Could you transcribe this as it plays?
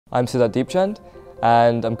I'm Sidharth Deepchand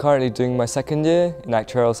and I'm currently doing my second year in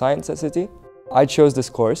Actuarial Science at City. I chose this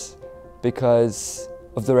course because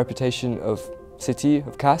of the reputation of City,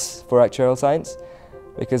 of CAS, for Actuarial Science,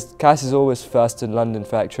 because CAS is always first in London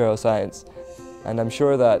for Actuarial Science, and I'm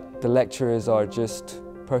sure that the lecturers are just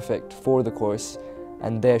perfect for the course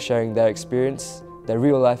and they're sharing their experience, their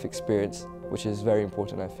real life experience, which is very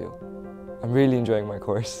important, I feel. I'm really enjoying my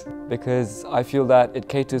course because I feel that it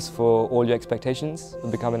caters for all your expectations to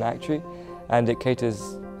become an actuary, and it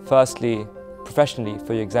caters firstly professionally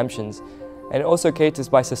for your exemptions, and it also caters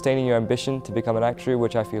by sustaining your ambition to become an actuary,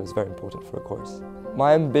 which I feel is very important for a course.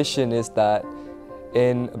 My ambition is that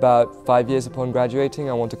in about 5 years upon graduating,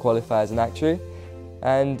 I want to qualify as an actuary,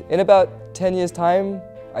 and in about 10 years' time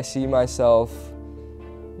I see myself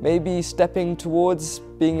maybe stepping towards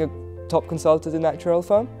being a top consultant in an actuarial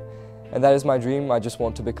firm. And that is my dream. I just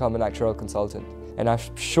want to become an actuarial consultant, and I'm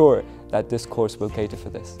sure that this course will cater for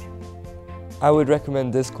this. I would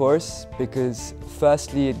recommend this course because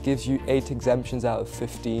firstly it gives you 8 exemptions out of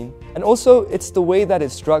 15, and also it's the way that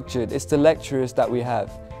it's structured, it's the lecturers that we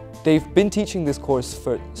have. They've been teaching this course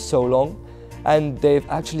for so long and they've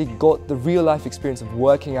actually got the real life experience of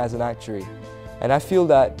working as an actuary, and I feel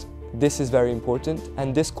that this is very important,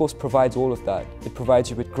 and this course provides all of that. It provides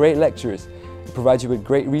you with great lecturers, it provides you with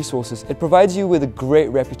great resources, it provides you with a great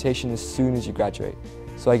reputation as soon as you graduate.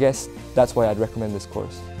 So I guess that's why I'd recommend this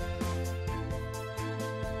course.